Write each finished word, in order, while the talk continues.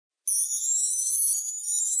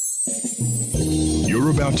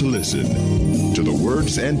You're about to listen to the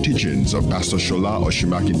words and teachings of Pastor Shola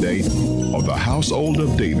Osunmakinde of the Household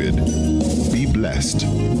of David. Be blessed.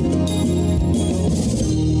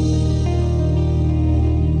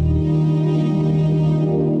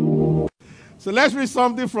 So let's read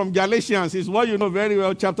something from Galatians. It's what you know very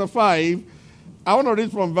well, chapter 5. I want to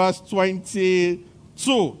read from verse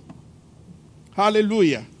 22.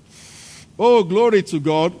 Hallelujah. Oh, glory to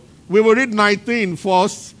God. We will read 19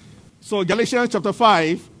 first. So Galatians chapter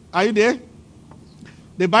 5. Are you there?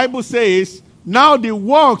 The Bible says, now the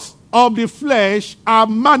works of the flesh are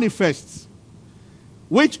manifest,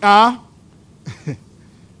 which are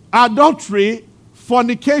adultery,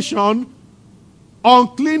 fornication,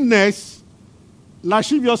 uncleanness,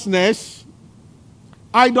 lasciviousness,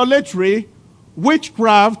 idolatry,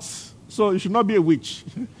 witchcraft, so you should not be a witch,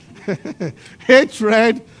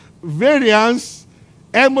 hatred, variance,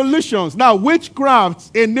 emulations. Now,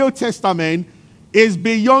 witchcraft in New Testament is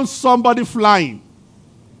beyond somebody flying.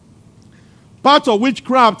 Part of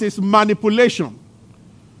witchcraft is manipulation.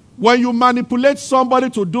 When you manipulate somebody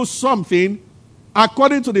to do something,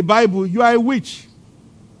 according to the Bible, you are a witch.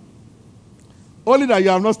 Only that you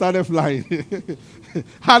have not started flying.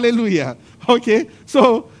 Hallelujah. Okay,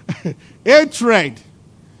 so hatred,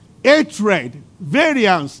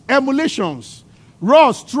 variance, emulations,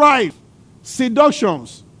 wrath, strife,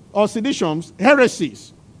 seductions or seditions,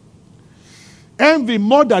 heresies, envy,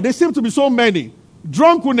 murder. There seem to be so many.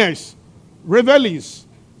 Drunkenness, revelings,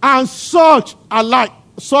 and such like.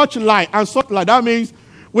 That means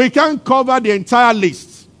we can't cover the entire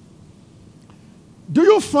list. Do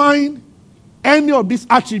you find any of these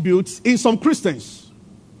attributes in some Christians?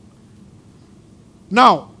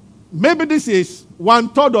 Now, maybe this is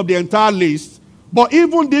 1/3 of the entire list, but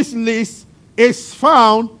even this list is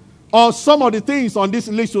found, or some of the things on this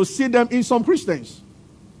list, you see them in some Christians.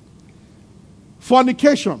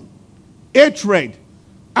 Fornication, hatred,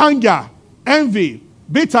 anger, envy,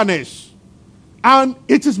 bitterness. And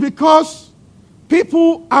it is because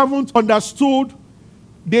people haven't understood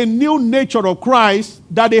the new nature of Christ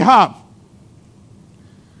that they have.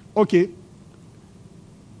 Okay.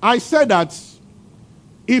 I said that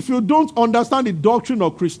if you don't understand the doctrine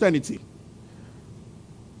of Christianity,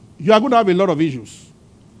 you are going to have a lot of issues.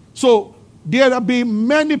 So, there will be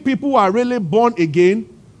many people who are really born again,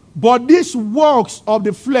 but these works of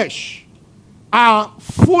the flesh are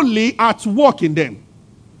fully at work in them.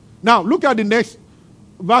 Now, look at the next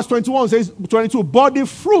verse 21 says, 22, but the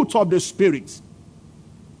fruit of the Spirit.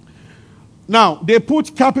 Now, they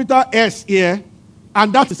put capital S here,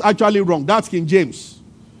 and that is actually wrong. That's King James.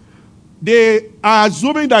 They are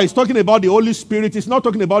assuming that it's talking about the Holy Spirit. It's not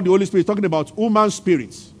talking about the Holy Spirit. It's talking about human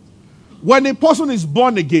spirits. When a person is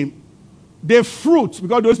born again, the fruit,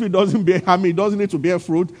 because the Holy Spirit doesn't need to bear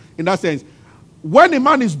fruit in that sense. When a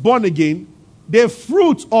man is born again, the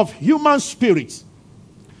fruit of human spirit,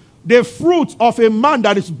 the fruit of a man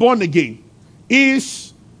that is born again,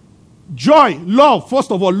 is joy, love.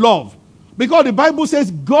 First of all, love. Because the Bible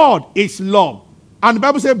says God is love. And the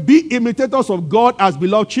Bible says, be imitators of God as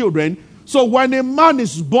beloved children. So when a man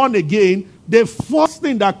is born again, the first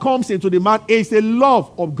thing that comes into the man is the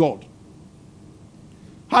love of God.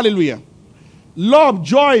 Hallelujah. Love,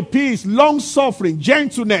 joy, peace, long-suffering,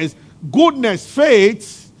 gentleness, goodness,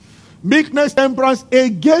 faith, meekness, temperance.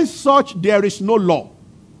 Against such there is no law.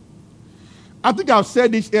 I think I've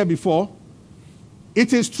said this here before.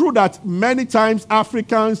 It is true that many times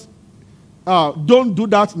Africans don't do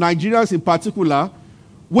that, Nigerians in particular.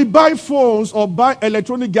 We buy phones or buy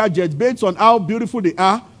electronic gadgets based on how beautiful they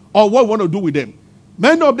are or what we want to do with them.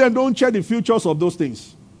 Many of them don't check the features of those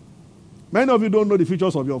things. Many of you don't know the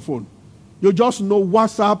features of your phone. You just know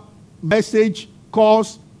WhatsApp, message,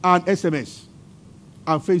 calls, and SMS,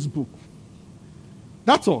 and Facebook.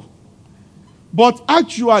 That's all. But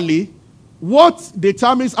actually, what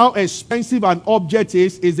determines how expensive an object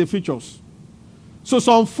is the features. So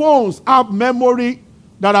some phones have memory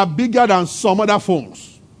that are bigger than some other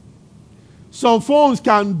phones. Some phones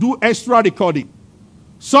can do extra recording.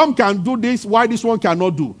 Some can do this, why this one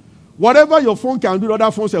cannot do. Whatever your phone can do, the other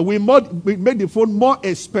phones we make the phone more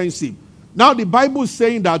expensive. Now the Bible is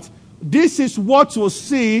saying that this is what you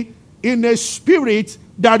see in a spirit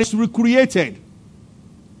that is recreated.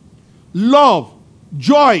 Love,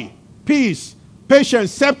 joy, peace,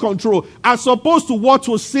 patience, self-control, as opposed to what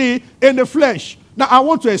you see in the flesh. Now I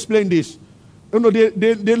want to explain this. You know,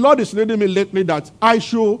 the Lord is leading me lately that I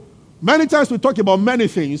should, many times we talk about many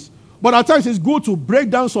things, but at times it's good to break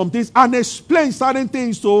down some things and explain certain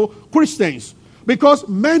things to Christians. Because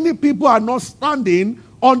many people are not standing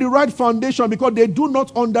on the right foundation because they do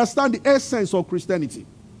not understand the essence of Christianity.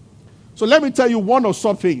 So let me tell you one or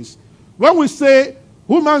some things. When we say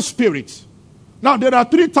human spirit, now there are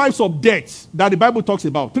 3 types of death that the Bible talks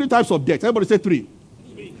about. 3 types of death. Everybody say 3.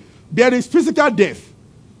 There is physical death,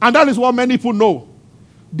 and that is what many people know.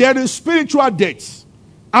 There is spiritual death,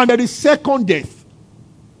 and there is second death.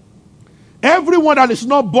 Everyone that is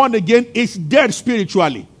not born again is dead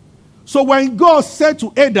spiritually. So when God said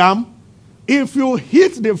to Adam, if you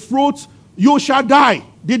eat the fruit, you shall die.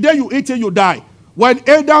 The day you eat it, you die. When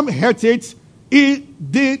Adam ate it, he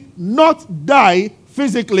did not die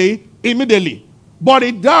physically immediately, but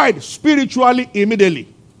he died spiritually immediately.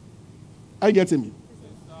 Are you getting me?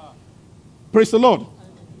 Praise the Lord.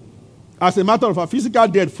 As a matter of fact, physical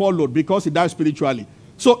death followed because he died spiritually.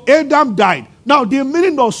 So Adam died. Now, the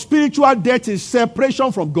meaning of spiritual death is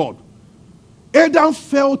separation from God. Adam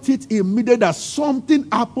felt it immediately that something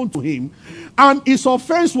happened to him, and his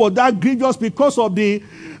offense was that grievous because of the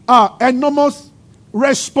enormous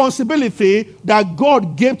responsibility that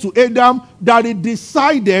God gave to Adam, that he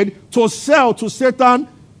decided to sell to Satan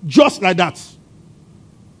just like that.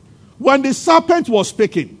 When the serpent was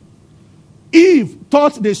speaking, Eve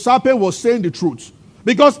thought the serpent was saying the truth,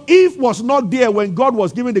 because Eve was not there when God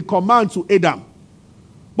was giving the command to Adam.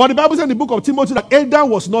 But the Bible says in the book of Timothy that Adam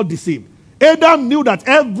was not deceived. Adam knew that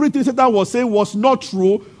everything Satan was saying was not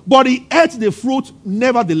true, but he ate the fruit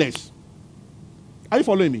nevertheless. Are you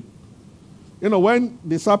following me? You know, when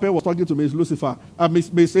the serpent was talking to Miss Lucifer,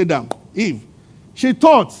 Miss Adam, Eve, she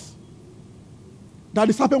thought that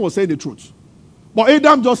the serpent was saying the truth. But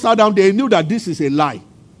Adam just sat down there and knew that this is a lie.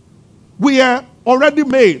 We are already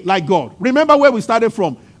made like God. Remember where we started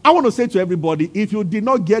from. I want to say to everybody, if you did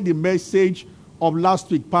not get the message of last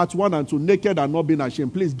week, part 1 and 2, naked and not being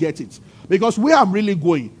ashamed, please get it. Because where I'm really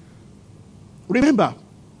going, remember,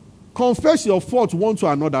 confess your faults one to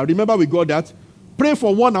another. Remember we got that. Pray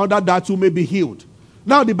for one another that you may be healed.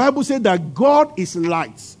 Now the Bible says that God is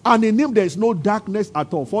light, and in him there is no darkness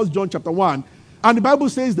at all. 1 John chapter 1. And the Bible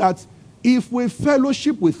says that if we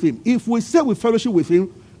fellowship with him, if we say we fellowship with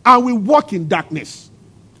him, and we walk in darkness.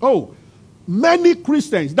 Oh, many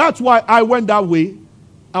Christians, that's why I went that way.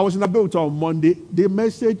 I was in Abeokuta on Monday. The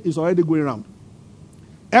message is already going around.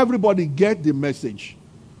 Everybody get the message.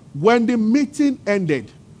 When the meeting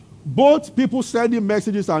ended, both people sending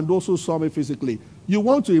messages and those who saw me physically, you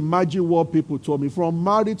want to imagine what people told me, from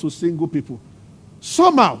married to single people.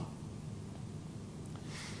 Somehow,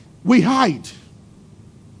 we hide.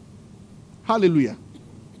 Hallelujah.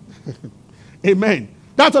 Amen.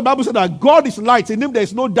 That's what the Bible said, that God is light. In him there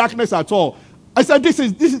is no darkness at all. I said this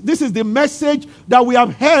is the message that we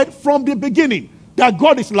have heard from the beginning, that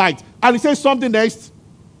God is light. And he says something next.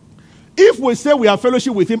 If we say we have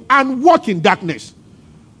fellowship with him and walk in darkness,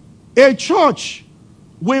 a church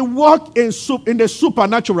will walk in the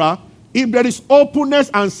supernatural if there is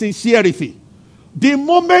openness and sincerity. The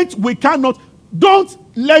moment we cannot, don't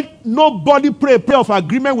let nobody pray a prayer of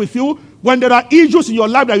agreement with you when there are issues in your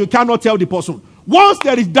life that you cannot tell the person. Once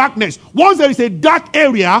there is darkness, once there is a dark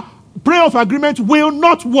area, prayer of agreement will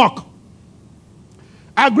not work.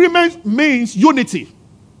 Agreement means unity.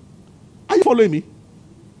 Are you following me?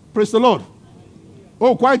 Praise the Lord.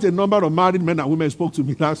 Oh, quite a number of married men and women spoke to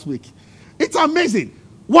me last week. It's amazing.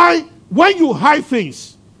 Why? When you hide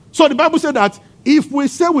things. So the Bible said that if we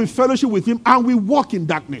say we fellowship with him and we walk in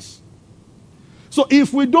darkness. So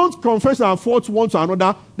if we don't confess our faults one to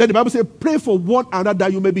another, then the Bible says, pray for one another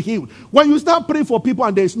that you may be healed. When you start praying for people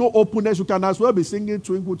and there is no openness, you can as well be singing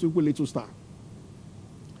Twinkle, Twinkle, Little Star.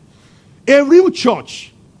 A real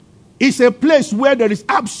church is a place where there is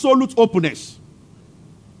absolute openness.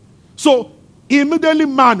 So immediately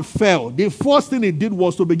man fell. The first thing he did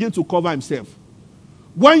was to begin to cover himself.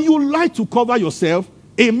 When you like to cover yourself,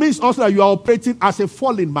 it means also that you are operating as a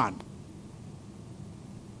fallen man.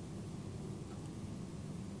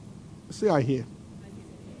 Say I hear.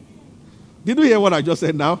 Did you hear what I just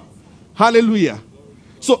said now? Hallelujah.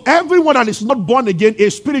 So everyone that is not born again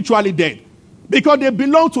is spiritually dead, because they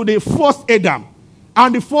belong to the first Adam.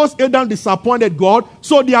 And the first Adam disappointed God,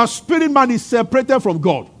 so their spirit man is separated from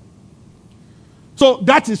God. So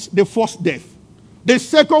that is the first death. The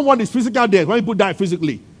second one is physical death, when people die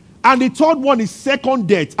physically. And the third one is second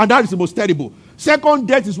death, and that is the most terrible. Second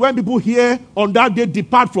death is when people hear on that day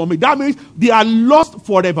depart from it. That means they are lost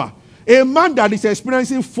forever. A man that is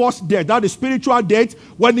experiencing first death, that is spiritual death,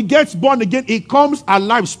 when he gets born again, he comes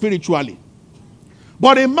alive spiritually.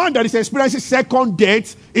 But a man that is experiencing second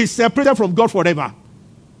death is separated from God forever.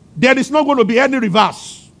 There is not going to be any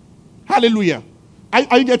reverse. Hallelujah.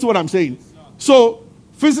 Are you getting what I'm saying? So,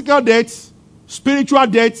 physical death, spiritual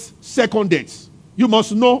death, second death. You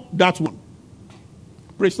must know that one.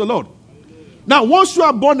 Praise the Lord. Now, once you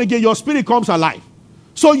are born again, your spirit comes alive.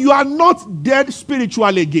 So you are not dead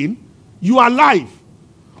spiritually again. You are alive.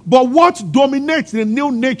 But what dominates the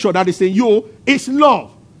new nature that is in you is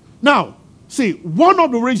love. Now, see, one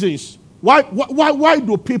of the reasons why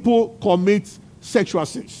do people commit sexual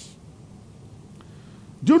sins?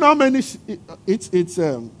 Do you know how many? It's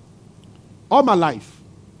all my life.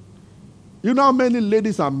 You know how many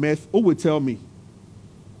ladies I met who will tell me,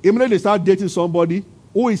 immediately they start dating somebody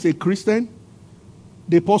who is a Christian,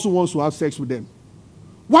 the person wants to have sex with them.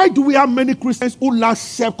 Why do we have many Christians who lack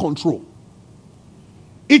self-control?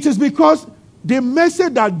 It is because the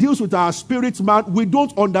message that deals with our spirit, man, we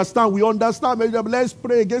don't understand. We understand, let's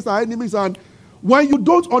pray against our enemies. And when you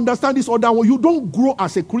don't understand this other one, you don't grow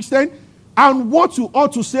as a Christian. And what you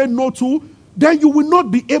ought to say no to, then you will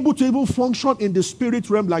not be able to even function in the spirit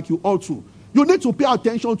realm like you ought to. You need to pay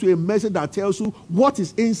attention to a message that tells you what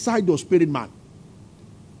is inside your spirit man.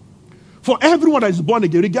 For everyone that is born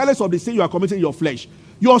again, regardless of the sin you are committing in your flesh,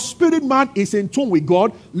 your spirit man is in tune with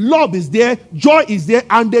God. Love is there, joy is there,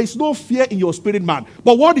 and there is no fear in your spirit man.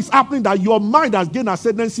 But what is happening that your mind has gained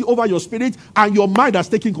ascendancy over your spirit, and your mind has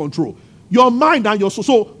taken control. Your mind and your soul.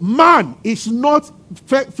 So man is not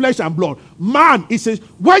flesh and blood. Man is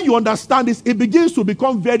when you understand this, it begins to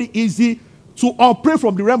become very easy to operate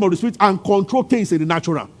from the realm of the spirit and control things in the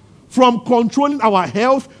natural. From controlling our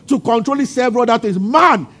health to controlling several other things.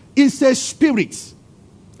 Man is a spirit.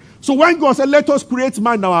 So when God said, let us create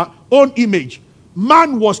man in our own image,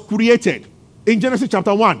 man was created in Genesis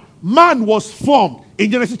chapter 1. Man was formed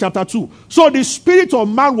in Genesis chapter 2. So the spirit of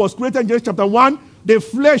man was created in Genesis chapter 1. The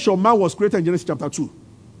flesh of man was created in Genesis chapter 2.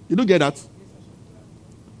 You don't get that?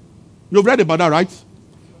 You've read about that, right?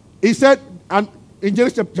 He said, and in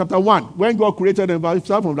Genesis chapter 1, when God created them,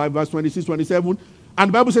 from verse 26, 27, and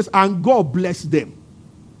the Bible says, and God blessed them.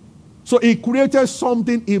 So he created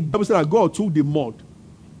something. The Bible said that God took the mud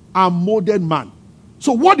and molded man.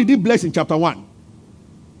 So what did he bless in chapter 1?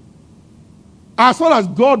 As far as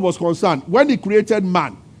God was concerned, when he created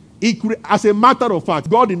man, as a matter of fact,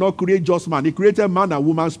 God did not create just man. He created man and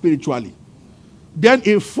woman spiritually. Then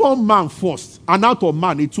he formed man first, and out of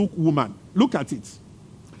man he took woman. Look at it.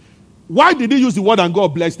 Why did he use the word and God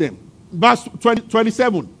blessed them? Verse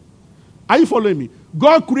 27. Are you following me?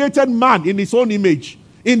 God created man in his own image.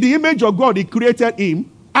 In the image of God, he created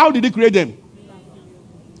him. How did he create them?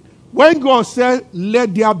 When God said,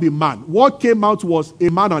 let there be man, what came out was a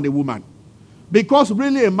man and a woman. Because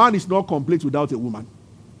really a man is not complete without a woman.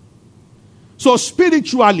 So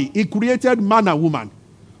spiritually, he created man and woman.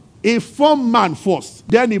 He formed man first.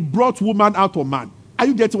 Then he brought woman out of man. Are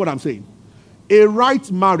you getting what I'm saying? A right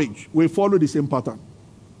marriage will follow the same pattern.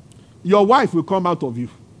 Your wife will come out of you.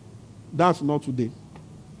 That's not today.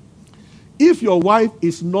 If your wife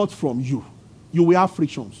is not from you, you will have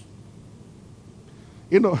frictions.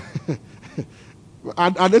 You know,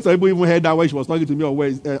 and that's why people even heard that when she was talking to me on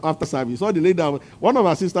Wednesday, after service. So the lady, one of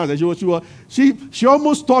her sisters, and she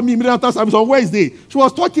almost told me immediately after service on Wednesday. She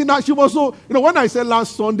was talking that she was so, when I said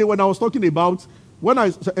last Sunday, when I was talking about,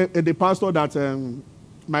 the pastor that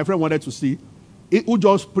my friend wanted to see, who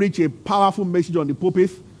just preached a powerful message on the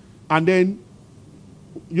pulpit, and then,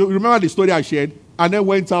 you remember the story I shared, and then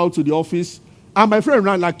went out to the office, and my friend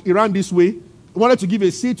ran this way, wanted to give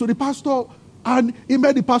a seat to the pastor, and he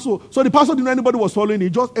met the pastor. So the pastor didn't know anybody was following.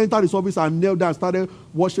 He just entered his office and knelt down and started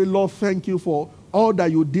worshiping. Lord, thank you for all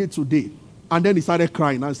that you did today. And then he started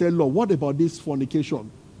crying and said, Lord, what about this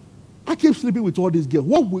fornication? I keep sleeping with all these girls.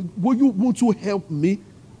 Won't you help me?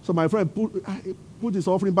 So my friend put his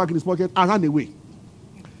offering back in his pocket and ran away.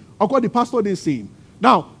 Of course, the pastor didn't see him.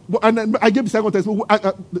 Now, and then I gave the second testimony.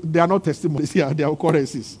 They are not testimonies here. They are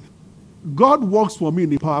occurrences. God works for me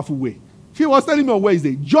in a powerful way. She was telling me on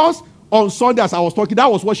Wednesday, just on Sunday as I was talking,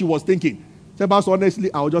 that was what she was thinking. She said, Pastor,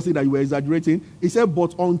 honestly, I was just saying that you were exaggerating. He said,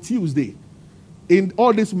 but on Tuesday, in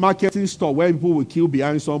all this marketing stuff where people will kill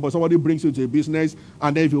behind somebody brings you to a business,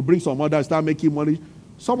 and then if you bring some others, start making money.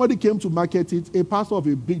 Somebody came to market it, a pastor of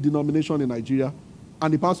a big denomination in Nigeria,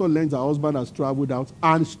 and the pastor learned her husband has traveled out,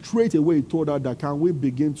 and straight away he told her that can we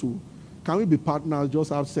be partners, just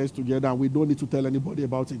have sex together, and we don't need to tell anybody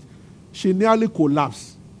about it. She nearly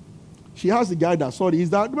collapsed. She asked the guy that, sorry, is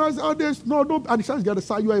that, no, don't, and the guy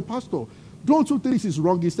said, you are a pastor. Don't you think this is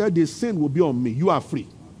wrong? He said, the sin will be on me. You are free.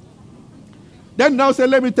 Then now say,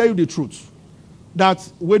 let me tell you the truth.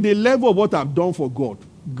 That with the level of what I've done for God,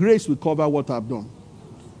 grace will cover what I've done.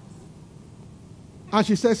 And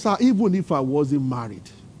she said, sir, even if I wasn't married.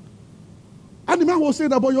 And the man was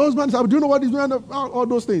saying about your husband, do you know what he's doing? All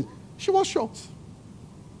those things. She was shocked.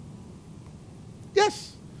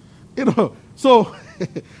 Yes. So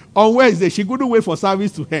on Wednesday, she couldn't wait for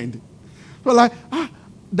service to end. So like,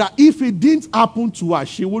 that if it didn't happen to her,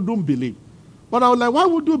 she wouldn't believe. But I was like, why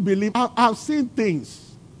would you believe? I've seen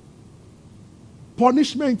things.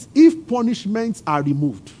 Punishment, if punishments are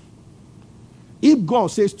removed, if God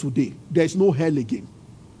says today, there's no hell again,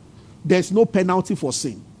 there's no penalty for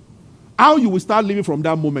sin, how you will start living from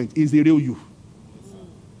that moment is the real you.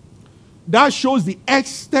 That shows the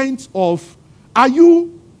extent of,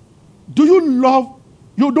 do you love,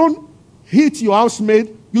 you don't hit your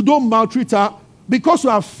housemaid, you don't maltreat her because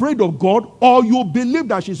you're afraid of God, or you believe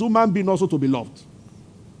that she's a human being also to be loved.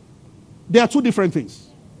 They are two different things.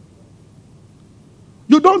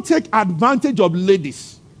 You don't take advantage of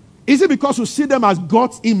ladies. Is it because you see them as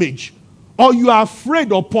God's image, or you are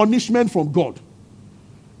afraid of punishment from God?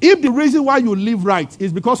 If the reason why you live right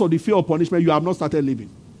is because of the fear of punishment, you have not started living.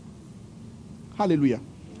 Hallelujah.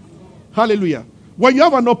 Hallelujah. When you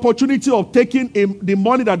have an opportunity of taking the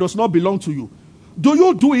money that does not belong to you, do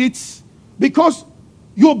you do it because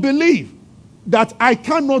you believe that I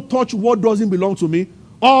cannot touch what doesn't belong to me?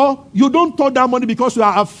 Or you don't touch that money because you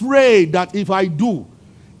are afraid that if I do,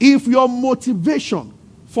 if your motivation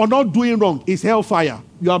for not doing wrong is hellfire,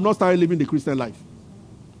 you have not started living the Christian life.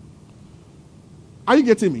 Are you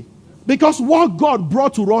getting me? Because what God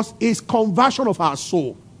brought to us is conversion of our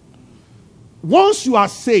soul. Once you are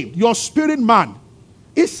saved, your spirit man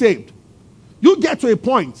is saved. You get to a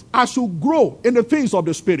point, as you grow in the things of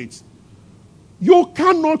the spirit, you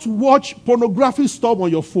cannot watch pornography stuff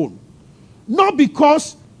on your phone. Not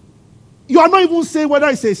because you are not even saying whether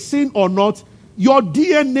it's a sin or not. Your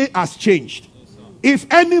DNA has changed.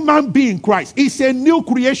 If any man be in Christ, it's a new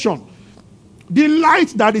creation. The light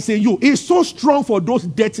that is in you is so strong for those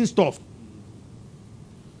dirty stuff.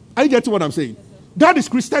 Are you getting what I'm saying? That is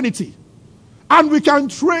Christianity. And we can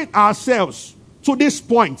train ourselves to this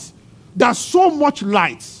point. There's so much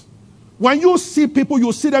light. When you see people,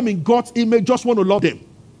 you see them in God's image, just want to love them.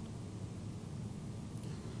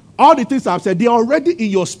 All the things I've said, they're already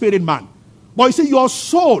in your spirit man. But you see, your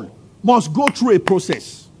soul must go through a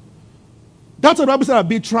process. That's what the Bible said,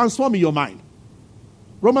 be transformed in your mind.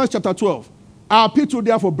 Romans chapter 12. I appeal to you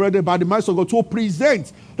therefore, brethren, by the mercy of God, to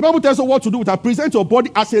present. The Bible tells us what to do with that. Present your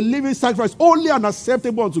body as a living sacrifice, holy and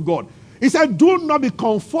acceptable unto God. He said, do not be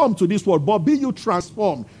conformed to this world, but be you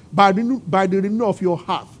transformed by the renewal of your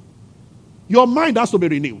heart. Your mind has to be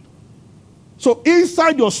renewed. So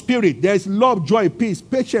inside your spirit, there is love, joy, peace,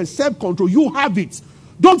 patience, self-control. You have it.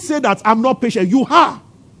 Don't say that I'm not patient. You are.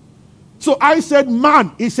 So I said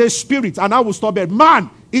man is a spirit, and I will stop there. Man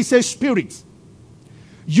is a spirit.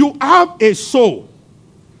 You have a soul.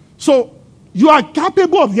 So you are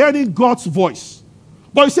capable of hearing God's voice.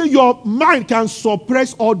 But you say your mind can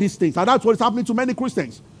suppress all these things. And that's what is happening to many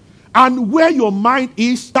Christians. And where your mind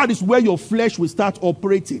is, that is where your flesh will start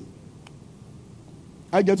operating.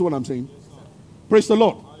 I get what I'm saying? Yes, praise the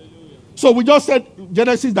Lord. Hallelujah. So we just said,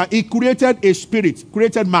 Genesis, that he created a spirit,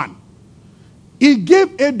 created man. He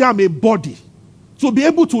gave Adam a body to be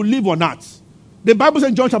able to live on earth. The Bible says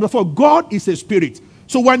in John chapter 4, God is a spirit.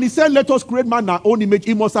 So when he said, let us create man in our own image,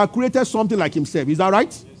 he must have created something like himself. Is that right?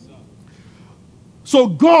 Yes, sir. So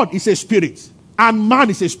God is a spirit, and man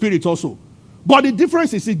is a spirit also. But the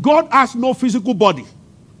difference is that God has no physical body.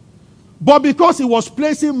 But because he was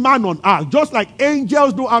placing man on earth, just like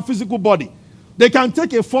angels don't have physical body, they can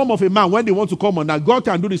take a form of a man when they want to come on earth. God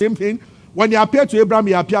can do the same thing. When he appeared to Abraham,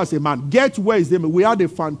 he appeared as a man. Get Wednesday. We had a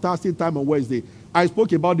fantastic time on Wednesday. I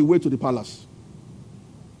spoke about the way to the palace.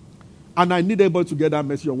 And I need everybody to get that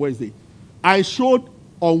message on Wednesday. I showed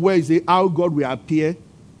on Wednesday how God will appear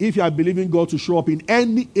if you are believing God to show up in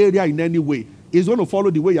any area, in any way. He's going to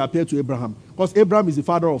follow the way he appeared to Abraham. Because Abraham is the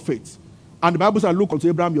father of faith. And the Bible says, look unto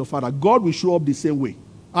Abraham your father. God will show up the same way.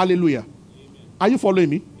 Hallelujah. Amen. Are you following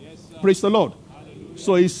me? Yes, sir. Praise the Lord. Hallelujah.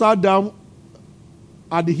 So he sat down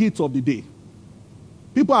at the heat of the day.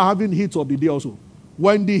 People are having heat of the day also.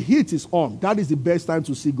 When the heat is on, that is the best time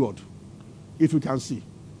to see God. If you can see.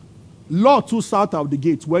 Lot too sat out the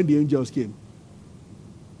gate when the angels came.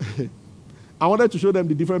 I wanted to show them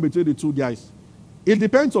the difference between the two guys. It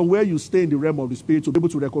depends on where you stay in the realm of the spirit to be able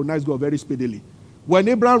to recognize God very speedily. When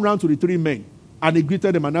Abraham ran to the three men and he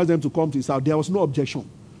greeted them and asked them to come to his house, there was no objection.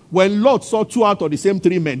 When Lot saw two out of the same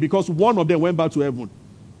three men, because one of them went back to heaven,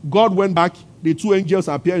 God went back, the two angels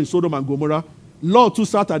appeared in Sodom and Gomorrah. Lot too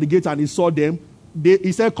sat at the gate and he saw them.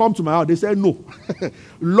 He said, come to my house. They said, no.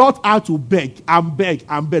 Lot had to beg and beg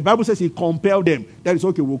and beg. The Bible says he compelled them. That is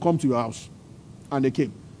okay, we'll come to your house. And they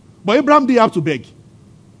came. But Abraham didn't have to beg.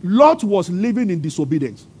 Lot was living in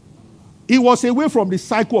disobedience. He was away from the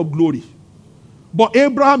cycle of glory. But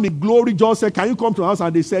Abraham in glory just said, can you come to our house?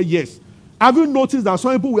 And they said, yes. Have you noticed that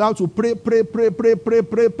some people will have to pray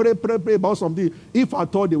about something if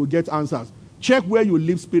at all they will get answers? Check where you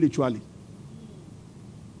live spiritually.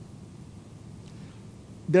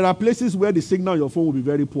 There are places where the signal on your phone will be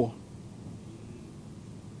very poor.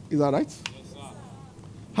 Is that right? Yes, sir.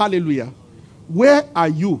 Hallelujah. Where are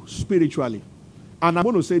you spiritually? And I'm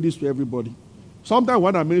going to say this to everybody. Sometimes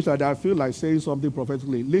when I minister, I feel like saying something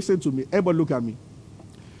prophetically. Listen to me. Everybody look at me.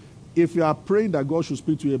 If you are praying that God should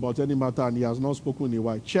speak to you about any matter and he has not spoken in a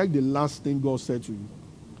while, check the last thing God said to you.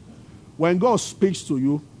 When God speaks to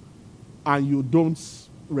you and you don't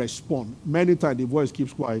respond, many times the voice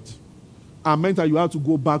keeps quiet. And many times you have to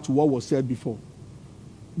go back to what was said before.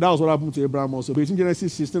 That was what happened to Abraham also. Between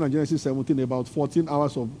Genesis 16 and Genesis 17, about 14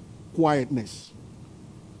 hours of quietness.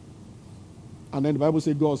 And then the Bible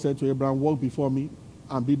says God said to Abraham, walk before me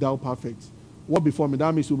and be thou perfect. Walk before me.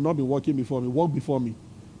 That means you will not be walking before me. Walk before me.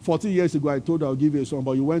 14 years ago, I told you I'll give you a son,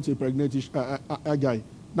 but you went to impregnate a guy.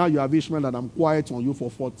 Now you have Ishmael and I'm quiet on you for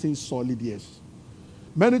 14 solid years.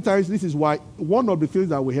 Many times, this is why one of the things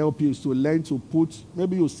that will help you is to learn to put,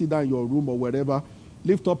 maybe you sit down in your room or wherever,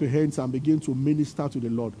 lift up your hands and begin to minister to the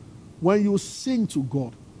Lord. When you sing to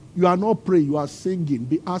God, you are not praying, you are singing.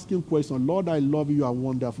 Be asking questions. Lord, I love you, you are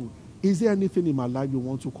wonderful. Is there anything in my life you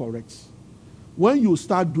want to correct? When you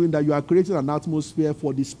start doing that, you are creating an atmosphere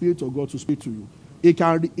for the Spirit of God to speak to you. It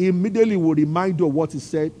can immediately will remind you of what he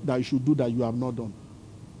said that you should do that you have not done.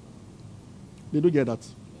 Did you get that?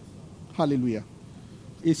 Hallelujah.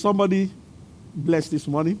 Is somebody blessed this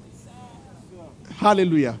morning?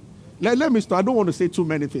 Hallelujah. Let me start. I don't want to say too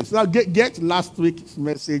many things. Now get last week's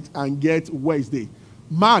message and get Wednesday.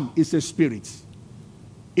 Man is a spirit.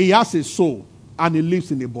 He has a soul and he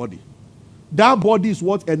lives in a body. That body is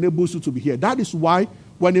what enables you to be here. That is why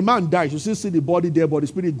when a man dies, you still see the body there, but the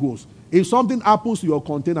spirit goes. If something happens to your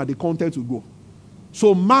container, the content will go.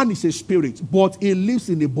 So man is a spirit, but he lives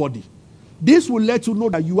in a body. This will let you know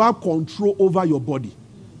that you have control over your body.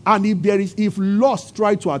 And if lust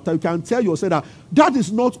try to attack, you can tell yourself that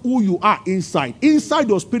is not who you are inside. Inside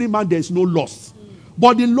your spirit man, there is no lust.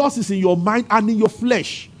 But the lust is in your mind and in your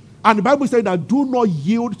flesh. And the Bible says that do not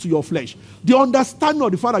yield to your flesh. The understanding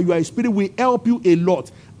of the fact that you are a spirit will help you a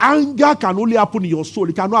lot. Anger can only happen in your soul.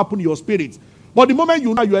 It cannot happen in your spirit. But the moment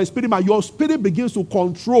you know you are a spirit man, your spirit begins to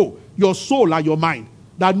control your soul and your mind.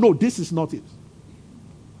 That no, this is not it.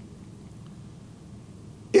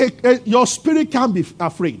 Your spirit can't be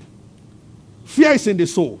afraid. Fear is in the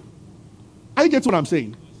soul. Are you getting what I'm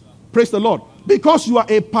saying? Praise the Lord. Because you are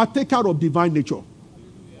a partaker of divine nature.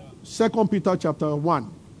 2 Peter chapter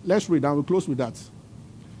 1. Let's read and we'll close with that.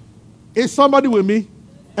 Is somebody with me?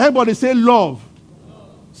 Everybody say love.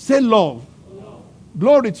 Say love.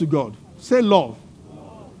 Glory to God. Say love.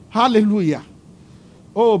 Hallelujah.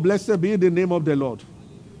 Oh, blessed be the name of the Lord.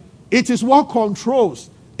 It is what controls.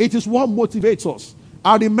 It is what motivates us.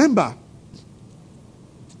 I remember.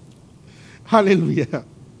 Hallelujah.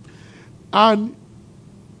 And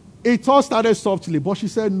it all started softly, but she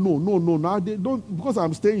said, no, don't, because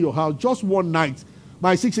I'm staying in your house. Just one night,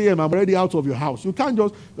 by 6 a.m., I'm already out of your house. You can't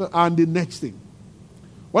just, and the next thing.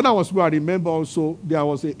 When I was school, I remember also, there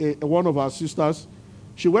was one of our sisters.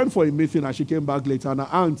 She went for a meeting and she came back later. And her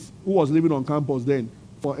aunt, who was living on campus then,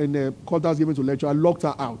 in the quarters given to lecture, locked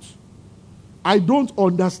her out. I don't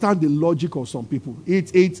understand the logic of some people.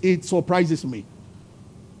 It surprises me.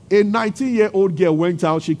 A 19-year-old girl went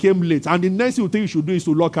out, she came late, and the next thing you think you should do is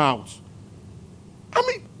to lock her out. I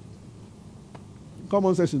mean,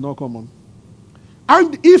 common sense is not common.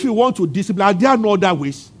 And if you want to discipline, there are no other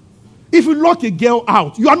ways. If you lock a girl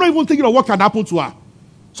out, you are not even thinking of what can happen to her.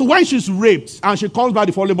 So when she's raped and she comes back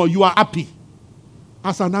the following morning, you are happy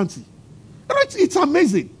as an auntie. It's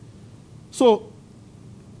amazing. So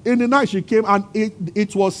in the night she came and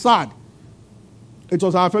it was sad. It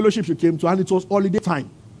was our fellowship she came to and it was holiday time.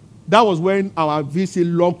 That was when our VC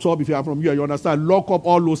locked up, if you are from here, you understand, lock up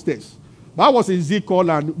all those things. That was in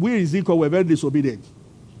Zikol and we in Zikol were very disobedient.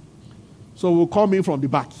 So we'll come in from the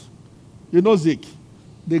back. You know Zik,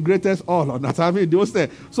 the greatest all on that. I mean, those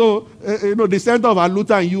things. So, the center of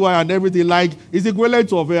Aluta and UI and everything like is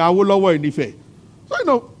equivalent of Awolowo in Ife.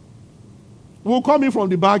 So, we'll come in from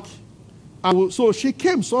the back. And so she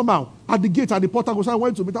came somehow at the gate and the porter goes, I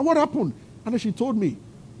went to meet her. What happened? And then she told me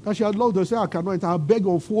that she had locked her. I said, I cannot enter. I begged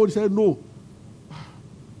on phone. She said, no.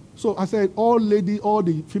 So I said, all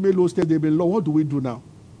the female hostels, they've been locked. What do we do now?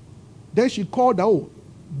 Then she called out.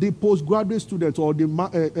 The postgraduate students or the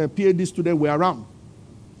PhD students were around.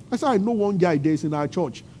 I said, I know one guy there is in our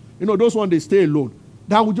church. Those ones, they stay alone.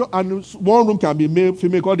 That would and one room can be male,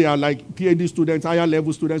 female, because they are like PhD students, higher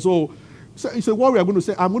level students. So So he said, what we are going to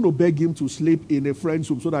say, I'm going to beg him to sleep in a friend's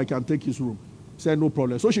room so that I can take his room. He said, no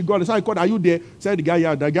problem. So she got and said, I called, are you there? Said the guy,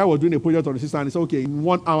 yeah, the guy was doing a project on the sister, and he said, okay, in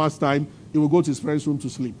 1 hour's time, he will go to his friend's room to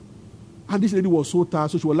sleep. And this lady was so tired,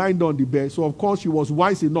 so she was lying down on the bed. So of course she was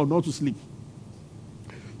wise enough not to sleep.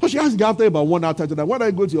 So she asked the guy after about 1 hour, that when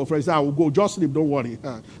I go to your friend, say, I will go, just sleep, don't worry.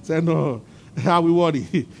 Said, no, I will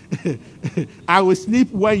worry. I will sleep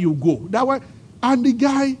when you go. That way, and the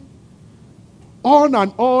guy, on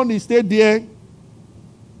and on, he stayed there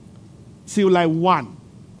till like 1.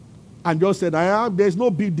 And just said, there's no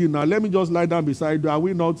big deal now. Let me just lie down beside you. Are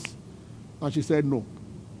we not? And she said, no.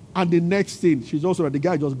 And the next thing, the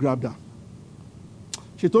guy just grabbed her.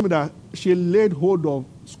 She told me that she laid hold of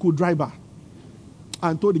screwdriver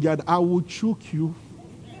and told the guy that I will choke you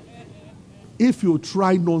if you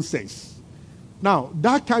try nonsense. Now,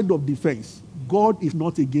 that kind of defense, God is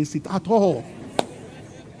not against it at all.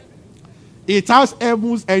 It has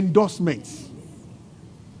heaven's endorsement.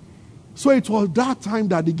 So it was that time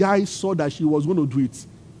that the guy saw that she was going to do it.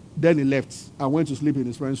 Then he left and went to sleep in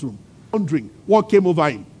his friend's room, wondering what came over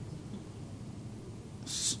him.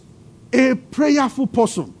 A prayerful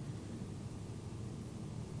person.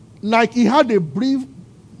 Like he had a brief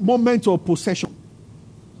moment of possession.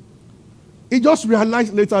 He just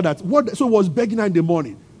realized later that so he was begging her in the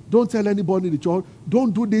morning. Don't tell anybody in the church.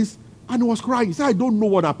 Don't do this. And he was crying. He said, I don't know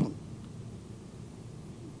what happened.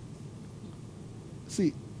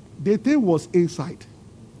 See, the thing was inside.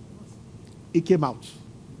 It came out.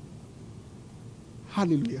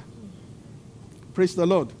 Hallelujah. Praise the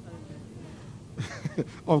Lord.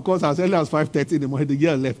 Of course, as early as 5:30 in the morning, the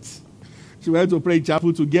girl left. She went to pray in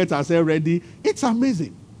chapel to get herself ready. It's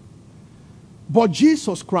amazing. But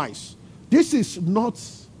Jesus Christ, this is not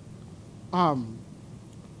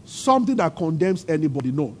something that condemns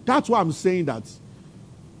anybody. No. That's why I'm saying that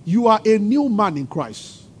you are a new man in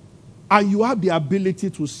Christ. And you have the ability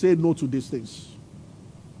to say no to these things.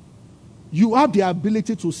 You have the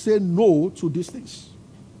ability to say no to these things.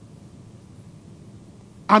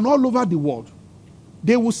 And all over the world,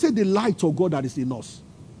 they will say the light of God that is in us.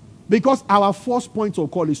 Because our first point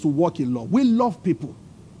of call is to walk in love. We love people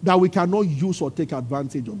that we cannot use or take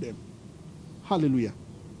advantage of them. Hallelujah.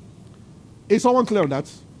 Is someone clear on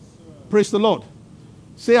that? Praise the Lord.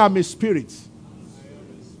 Say, I'm a spirit.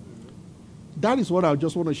 That is what I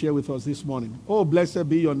just want to share with us this morning. Oh, blessed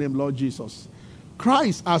be your name, Lord Jesus.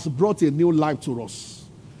 Christ has brought a new life to us.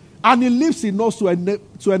 And he lives in us to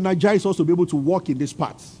energize us to be able to walk in this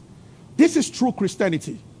path. This is true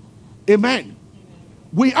Christianity. Amen.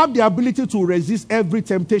 We have the ability to resist every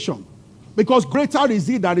temptation. Because greater is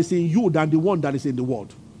he that is in you than the one that is in the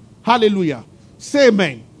world. Hallelujah. Say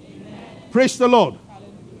amen. Amen. Praise the Lord.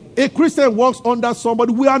 Hallelujah. A Christian walks under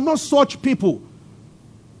somebody. We are not such people.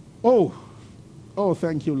 Oh,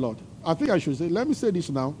 thank you, Lord. I think I should say, let me say this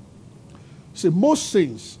now. See, most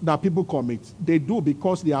sins that people commit, they do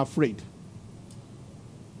because they are afraid.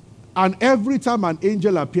 And every time an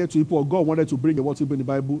angel appeared to people, or God wanted to bring a word to people in the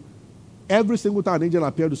Bible, every single time an angel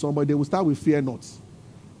appeared to somebody, they will start with fear not.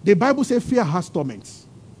 The Bible says fear has torments.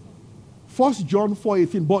 1 John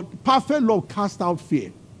 4:18, but perfect love casts out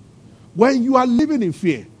fear. When you are living in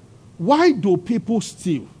fear, why do people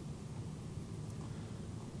steal?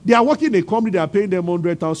 They are working in a company, they are paying them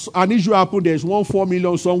 100,000. An issue happened, there's 4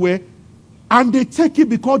 million somewhere. And they take it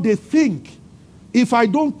because they think, if I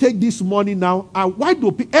don't take this money now, why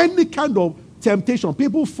do any kind of temptation,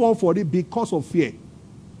 people fall for it because of fear.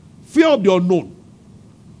 Fear of the unknown.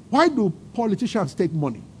 Why do politicians take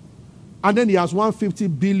money? And then he has 150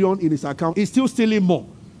 billion in his account. He's still stealing more.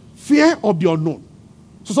 Fear of the unknown.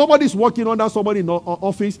 So somebody's working under somebody in the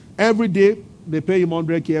office. Every day, they pay him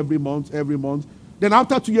 100K every month. Then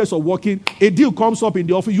after 2 years of working, a deal comes up in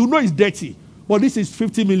the office. You know it's dirty, but this is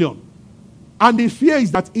 50 million. And the fear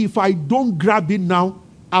is that if I don't grab it now,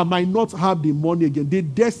 I might not have the money again. The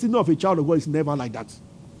destiny of a child of God is never like that.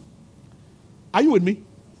 Are you with me?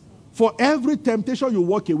 For every temptation you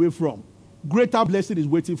walk away from, greater blessing is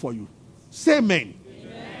waiting for you. Say amen.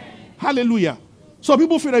 Amen. Hallelujah. So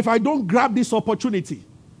people feel that if I don't grab this opportunity,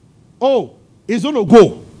 it's going to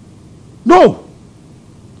go. No.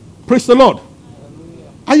 Praise the Lord.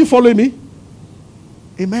 Hallelujah. Are you following me?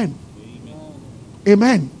 Amen. Amen.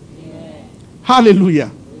 Amen. Amen.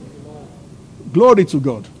 Hallelujah. Glory to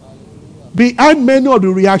God. Hallelujah. Behind many of the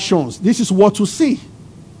reactions, this is what to see.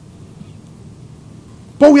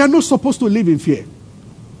 But we are not supposed to live in fear.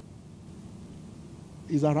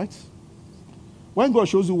 Is that right? When God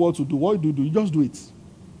shows you what to do, what do you do? You just do it.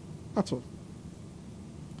 That's all.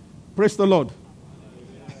 Praise the Lord.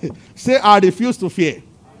 Say, I refuse to fear.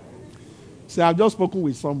 Say, I've just spoken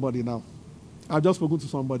with somebody now. I've just spoken to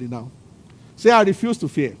somebody now. Say, I refuse to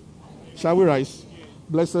fear. Shall we rise?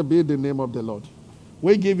 Blessed be the name of the Lord.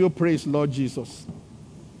 We give you praise, Lord Jesus.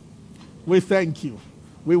 We thank you.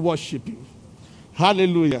 We worship you.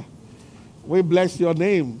 Hallelujah. We bless your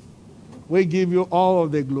name. We give you all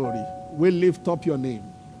of the glory. We lift up your name.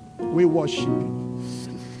 We worship you.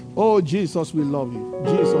 Oh, Jesus, we love you.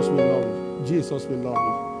 Jesus, we love you. Jesus, we love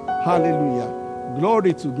you. Hallelujah.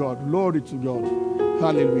 Glory to God. Glory to God.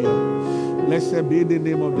 Hallelujah. Blessed be the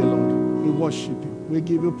name of the Lord. We worship you. We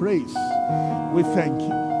give you praise. We thank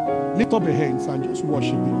you. Lift up your hands and just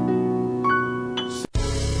worship him.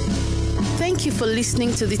 Thank you for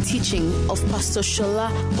listening to the teaching of Pastor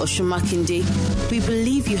Shola Osunmakinde. We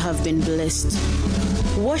believe you have been blessed.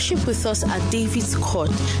 Worship with us at David's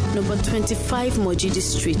Court, number 25 Mojidi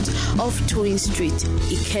Street, off Toyin Street,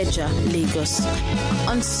 Ikeja, Lagos.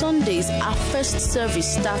 On Sundays, our first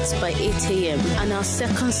service starts by 8 a.m. and our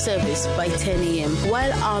second service by 10 a.m.,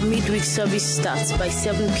 while our midweek service starts by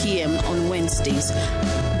 7 p.m. on Wednesdays.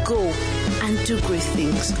 Go and do great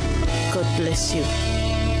things. God bless you.